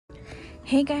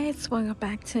Hey guys, welcome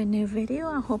back to a new video.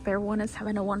 I hope everyone is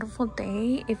having a wonderful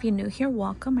day. If you're new here,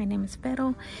 welcome. My name is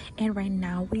Vero, and right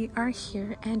now we are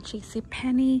here at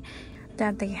JCPenney.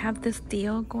 That they have this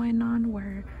deal going on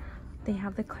where they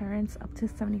have the clearance up to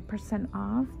 70%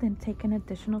 off, then take an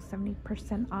additional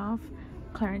 70% off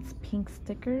clearance pink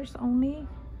stickers only.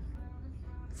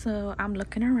 So I'm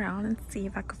looking around and see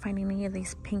if I could find any of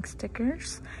these pink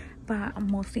stickers, but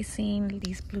I'm mostly seeing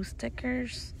these blue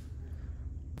stickers.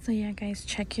 So yeah guys,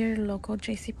 check your local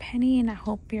JCPenney, and I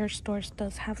hope your stores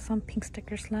does have some pink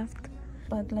stickers left.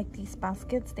 But like these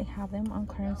baskets, they have them on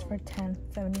clearance for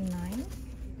 $10.79.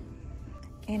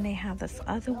 And they have this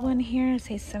other one here, it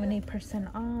says 70%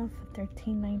 off,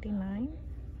 $13.99.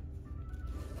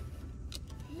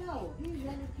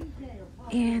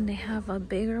 And they have a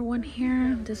bigger one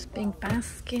here, this big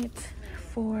basket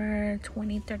for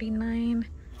 $20.39.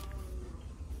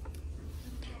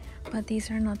 But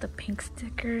these are not the pink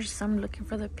stickers. I'm looking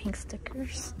for the pink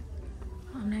stickers.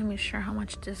 I'm not even sure how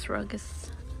much this rug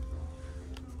is.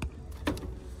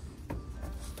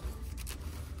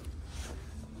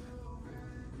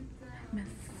 Let's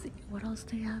see what else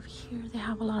they have here. They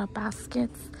have a lot of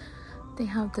baskets. They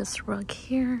have this rug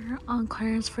here on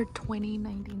clearance for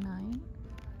 $20.99.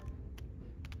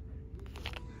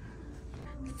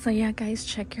 So yeah guys,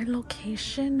 check your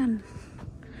location and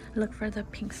look for the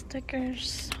pink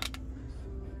stickers.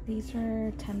 These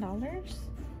are $10,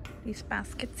 these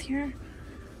baskets here.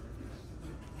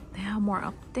 They have more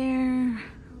up there.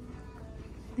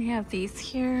 They have these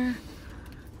here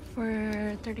for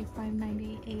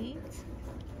 $35.98.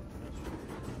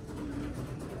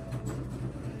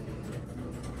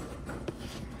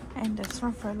 And this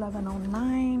one for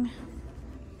 $11.09.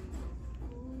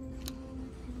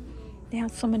 They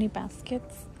have so many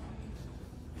baskets.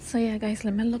 So yeah guys,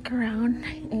 let me look around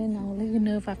and I'll let you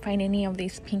know if I find any of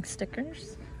these pink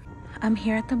stickers. I'm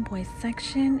here at the boys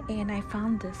section and I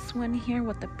found this one here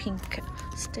with the pink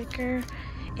sticker,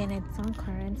 and it's on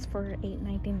clearance for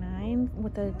 $8.99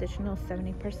 with the additional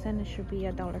 70%. It should be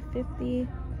 $1.50.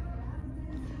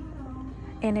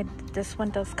 And this one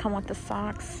does come with the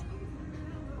socks.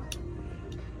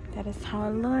 That is how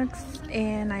it looks.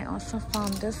 And I also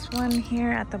found this one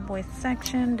here at the boys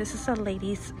section. This is a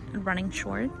ladies running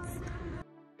shorts.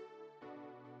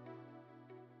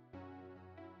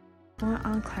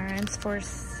 On clearance for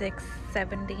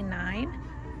 $6.79.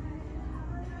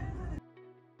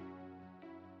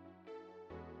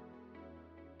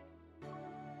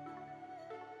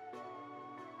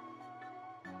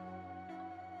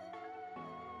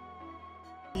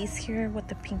 These here with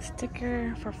the pink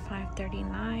sticker for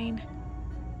 $5.39.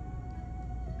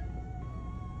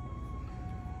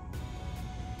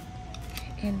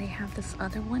 And they have this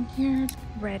other one here,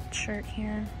 red shirt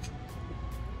here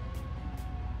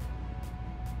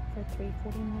for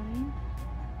 $3.49.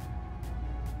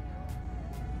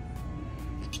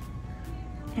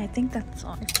 I think that's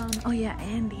all I found. Oh yeah,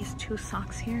 and these two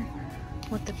socks here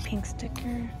with the pink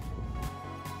sticker.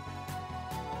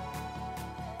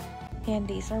 And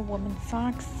these are women's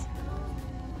socks.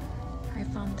 I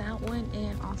found that one,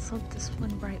 and also this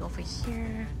one right over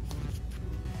here.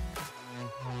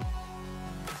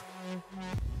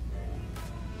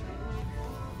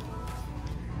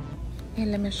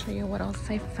 And let me show you what else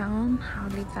I found. I'll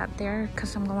leave that there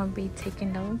because I'm gonna be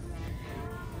taking notes.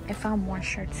 I found more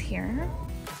shirts here.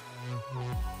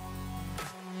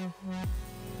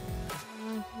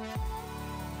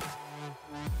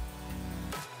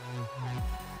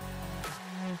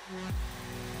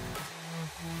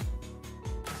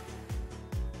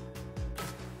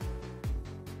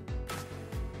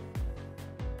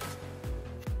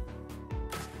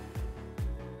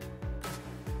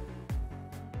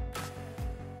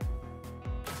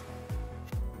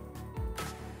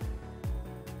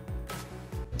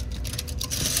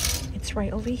 It's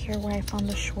right over here where I found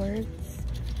the shorts.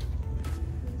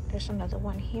 There's another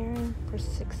one here for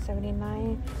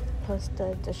 $6.79 plus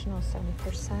the additional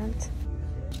 70%.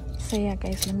 So yeah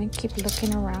guys, let me keep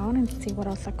looking around and see what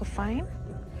else I could find.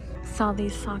 Saw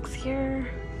these socks here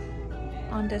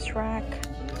on this rack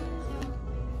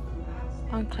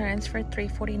on clearance for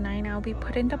 $3.49. I'll be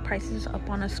putting the prices up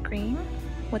on a screen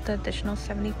with the additional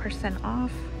 70%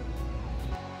 off.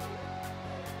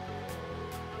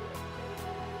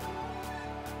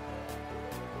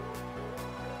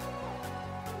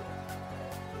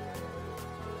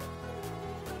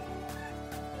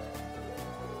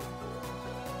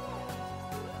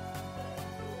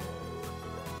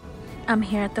 I'm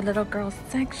here at the little girls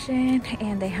section,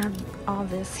 and they have all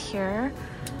this here,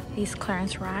 these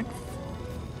clearance racks.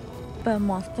 But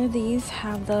most of these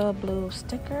have the blue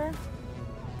sticker.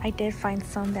 I did find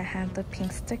some that have the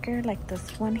pink sticker, like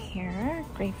this one here.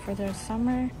 Great for the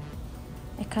summer.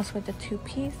 It comes with a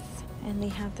 2-piece, and they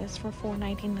have this for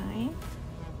 $4.99.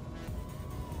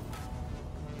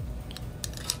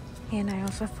 And I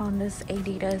also found this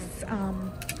Adidas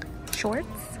shorts.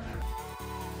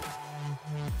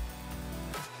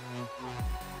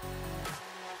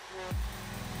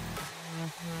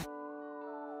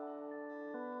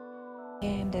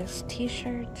 And this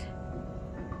t-shirt.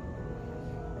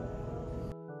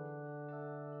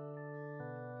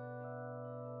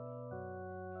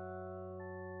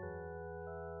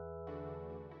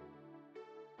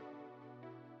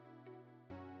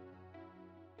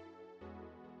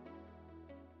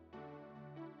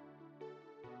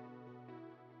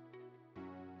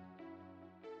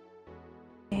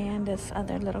 And this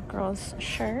other little girl's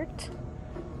shirt.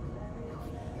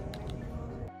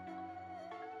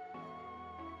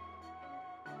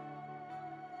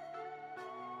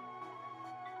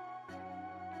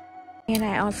 And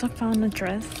I also found a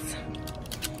dress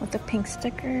with a pink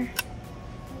sticker.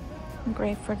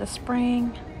 Great for the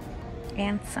spring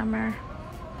and summer.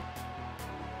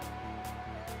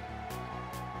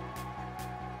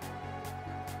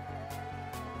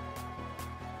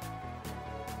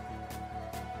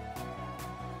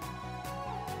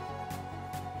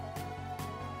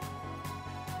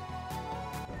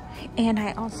 And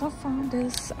I also found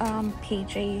this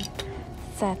PJ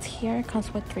set here. It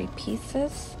comes with 3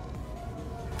 pieces.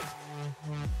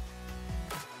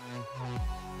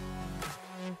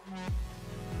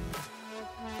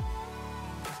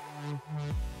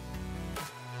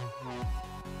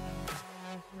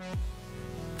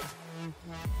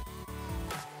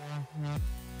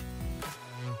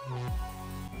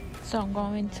 So I'm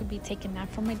going to be taking that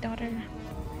for my daughter.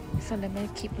 So let me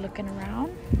keep looking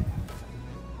around.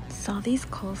 Saw these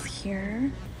clothes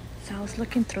here, so I was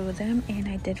looking through them, and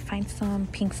I did find some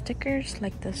pink stickers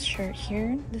like this shirt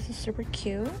here. This is super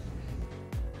cute.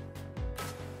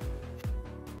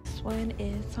 This one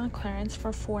is on clearance for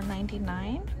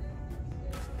 $4.99.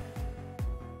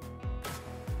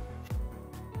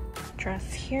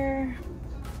 Dress here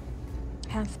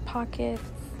has pockets,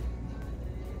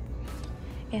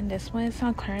 and this one is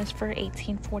on clearance for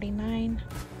 $18.49.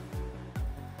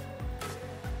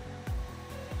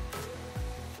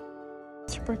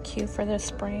 Super cute for the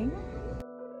spring.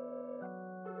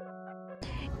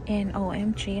 And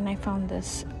OMG, and I found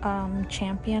this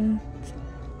Champion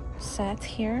set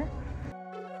here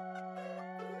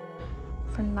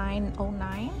for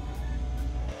 $9.09.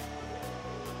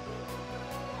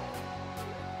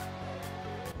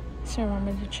 So I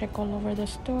remember to check all over the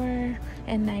store,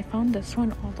 and I found this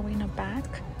one all the way in the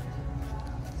back.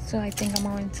 So I think I'm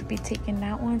going to be taking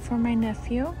that one for my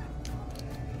nephew.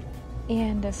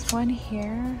 And this one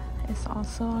here is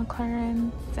also on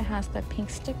clearance. It has the pink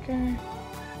sticker.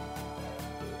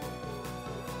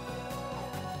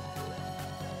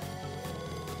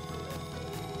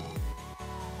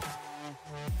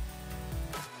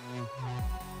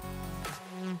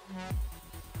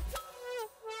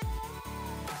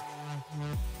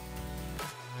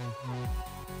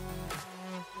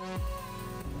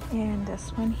 And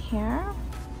this one here.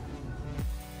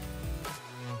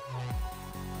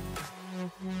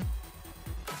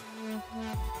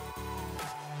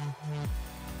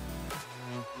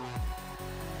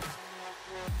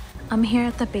 I'm here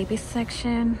at the baby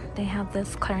section. They have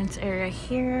this clearance area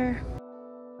here.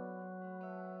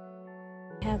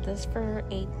 I have this for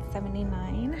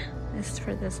 $8.79. This is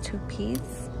for this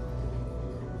 2-piece.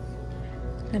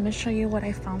 Let me show you what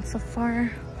I found so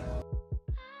far.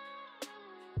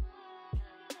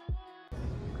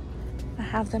 I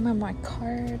have them in my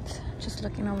cart. Just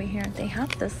looking over here. They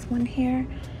have this one here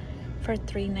for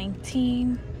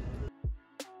 $3.19.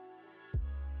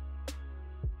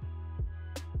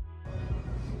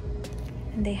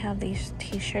 And they have these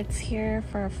t-shirts here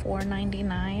for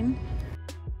 $4.99.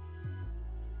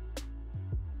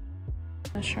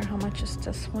 Not sure how much is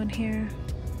this one here.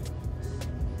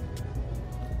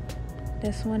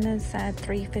 This one is at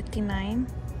 $3.59.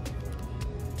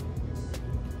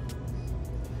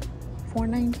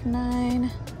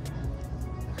 $4.99.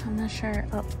 I'm not sure.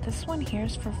 Oh, this one here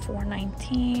is for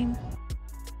 $4.19.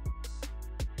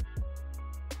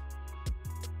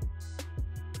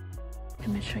 Let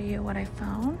me show you what I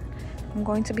found. I'm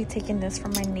going to be taking this for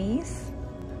my niece.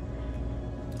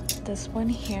 This one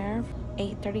here,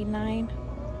 $8.39.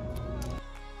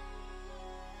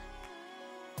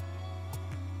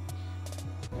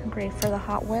 Great for the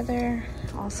hot weather.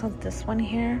 Also this one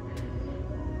here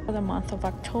for the month of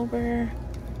October.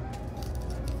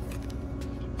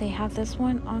 They have this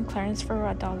one on clearance for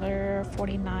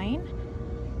 $1.49.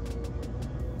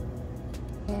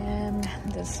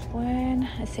 This one,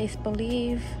 it says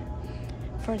Believe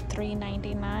for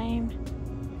 $3.99.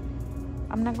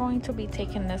 I'm not going to be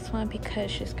taking this one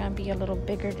because she's gonna be a little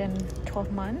bigger than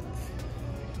 12 months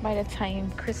by the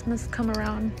time Christmas come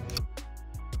around.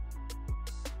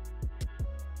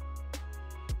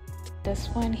 This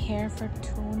one here for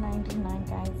 $2.99,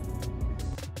 guys.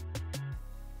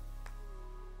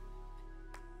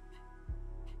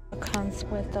 It comes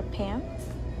with the pants.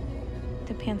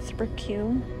 The pants super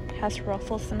cute. Has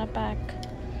ruffles in the back.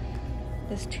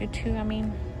 This tutu, I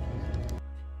mean.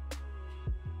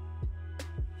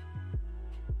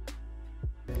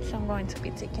 So I'm going to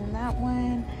be taking that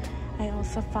one. I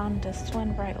also found this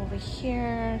one right over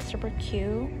here. Super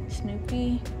cute.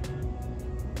 Snoopy.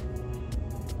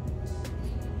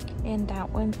 And that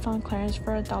one's on clearance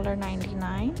for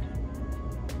 $1.99.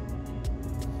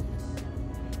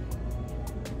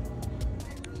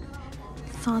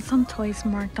 Saw some toys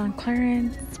marked on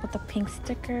clearance with a pink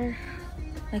sticker.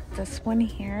 Like this one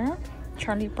here.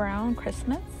 Charlie Brown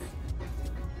Christmas.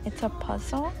 It's a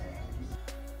puzzle.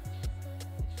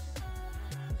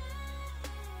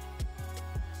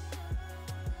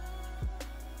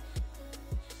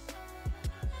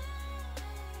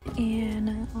 And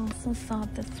I also saw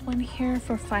this one here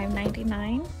for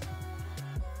 $5.99.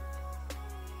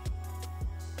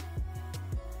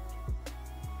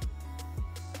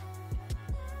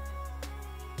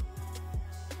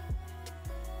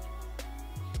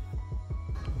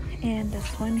 And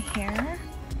this one here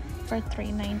for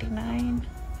 $3.99.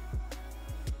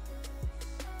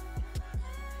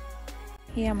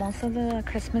 Yeah, most of the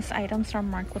Christmas items are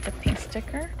marked with a pink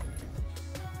sticker.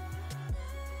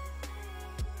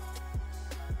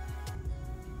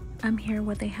 I'm here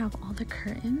where they have all the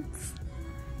curtains,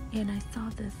 and I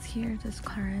saw this here, this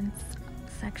clearance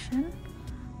section,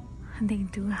 and they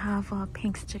do have a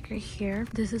pink sticker here.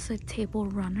 This is a table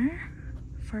runner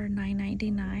for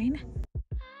 $9.99.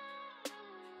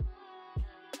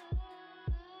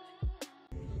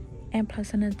 And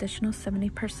plus an additional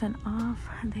 70% off.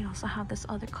 And they also have this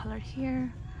other color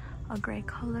here, a gray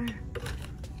color.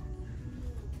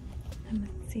 And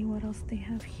let's see what else they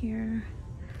have here.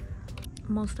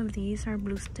 Most of these are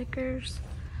blue stickers.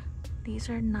 These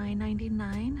are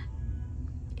 $9.99,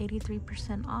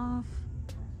 83% off.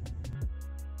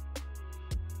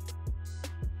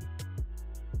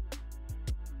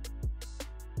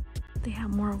 They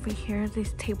have more over here,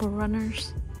 these table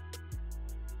runners.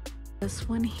 This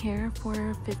one here for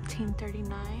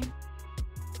 $15.39.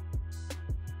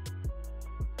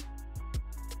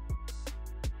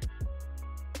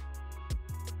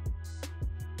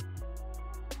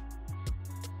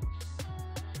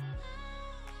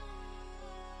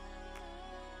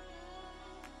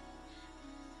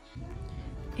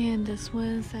 And this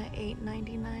was at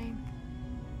 $8.99.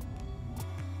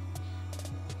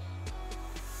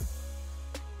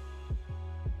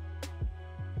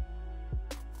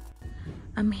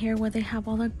 I'm here where they have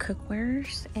all the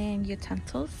cookwares and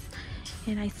utensils,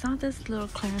 and I saw this little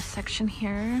clearance section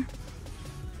here.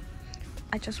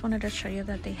 I just wanted to show you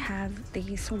that they have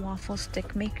these waffle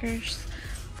stick makers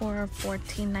for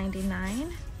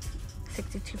 $14.99,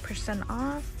 62%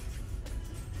 off.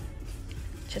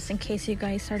 Just in case you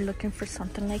guys are looking for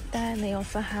something like that. And they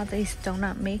also have these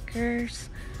donut makers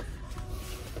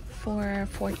for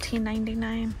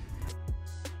 $14.99.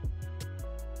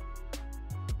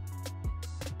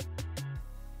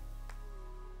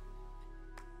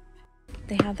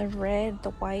 They have the red, the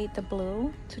white, the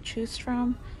blue to choose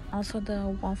from. Also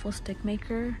the waffle stick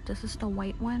maker. This is the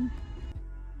white one.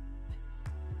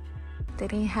 They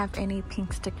didn't have any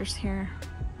pink stickers here.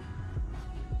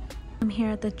 I'm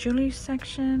here at the jewelry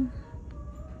section,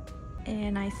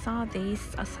 and I saw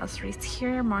these accessories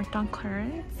here marked on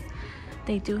clearance.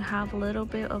 They do have a little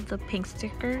bit of the pink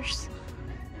stickers,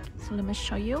 so let me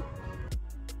show you.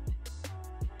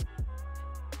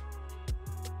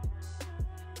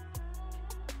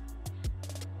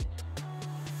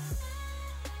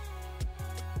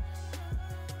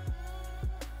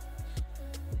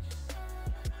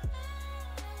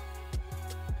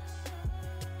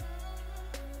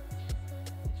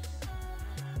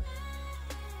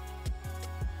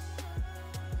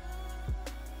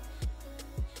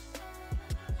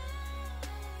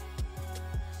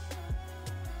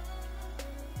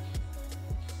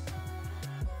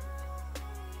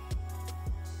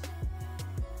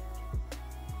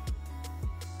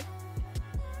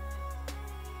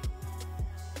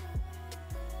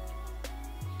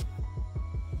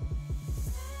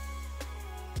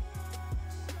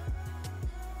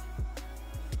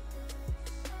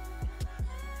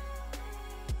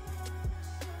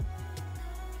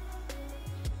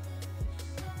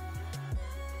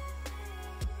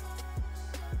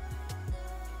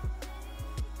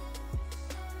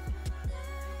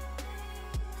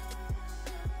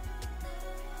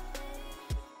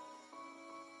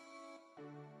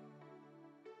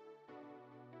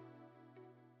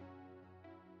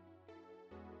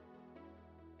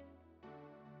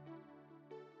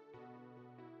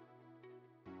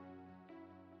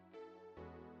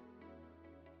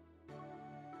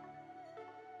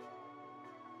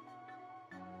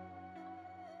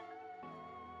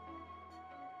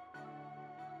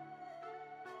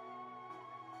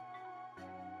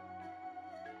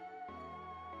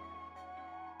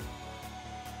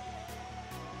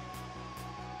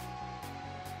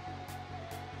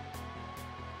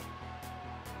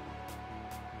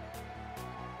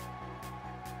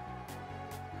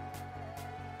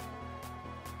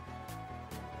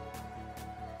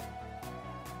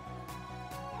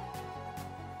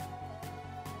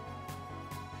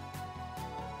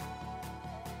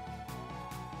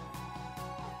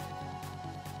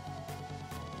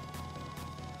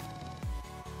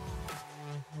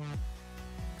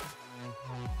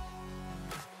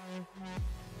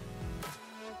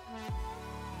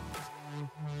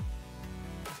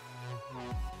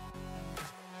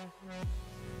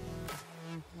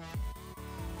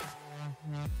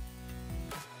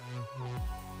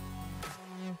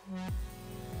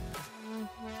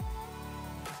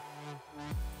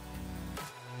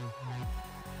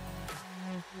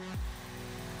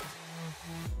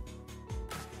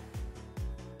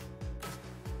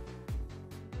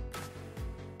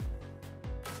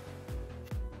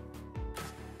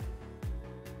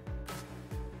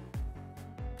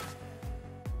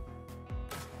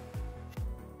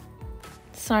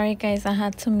 Sorry guys, I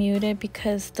had to mute it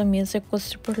because the music was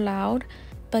super loud.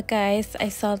 But guys, I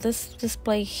saw this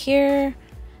display here.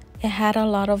 It had a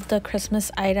lot of the Christmas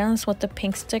items with the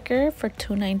pink sticker for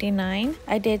 $2.99.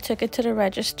 I took it to the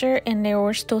register and they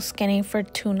were still scanning for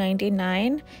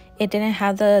 $2.99. It didn't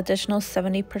have the additional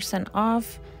 70%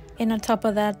 off. And on top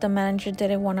of that, the manager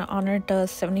didn't want to honor the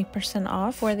 70%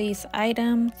 off for these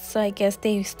items. So I guess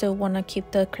they still want to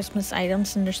keep the Christmas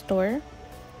items in their store.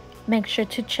 Make sure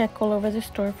to check all over the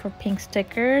store for pink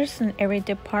stickers in every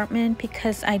department,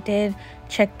 because I did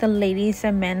check the ladies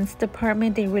and men's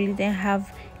department. They really didn't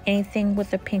have anything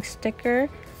with a pink sticker.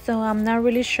 So I'm not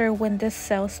really sure when this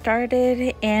sale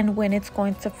started and when it's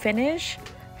going to finish.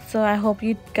 So I hope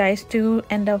you guys do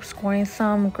end up scoring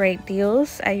some great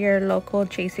deals at your local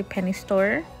JCPenney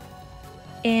store.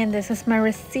 And this is my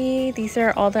receipt. These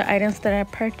are all the items that I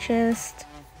purchased.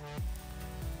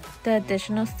 The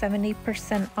additional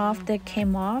 70% off that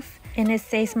came off, and it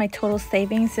says my total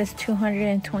savings is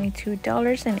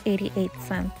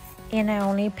 $222.88, and I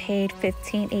only paid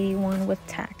 $15.81 with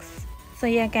tax. So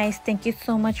yeah guys, thank you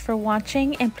so much for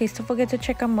watching, and please don't forget to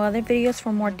check out my other videos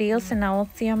for more deals, and I will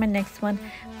see you on my next one.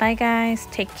 Bye guys,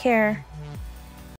 take care.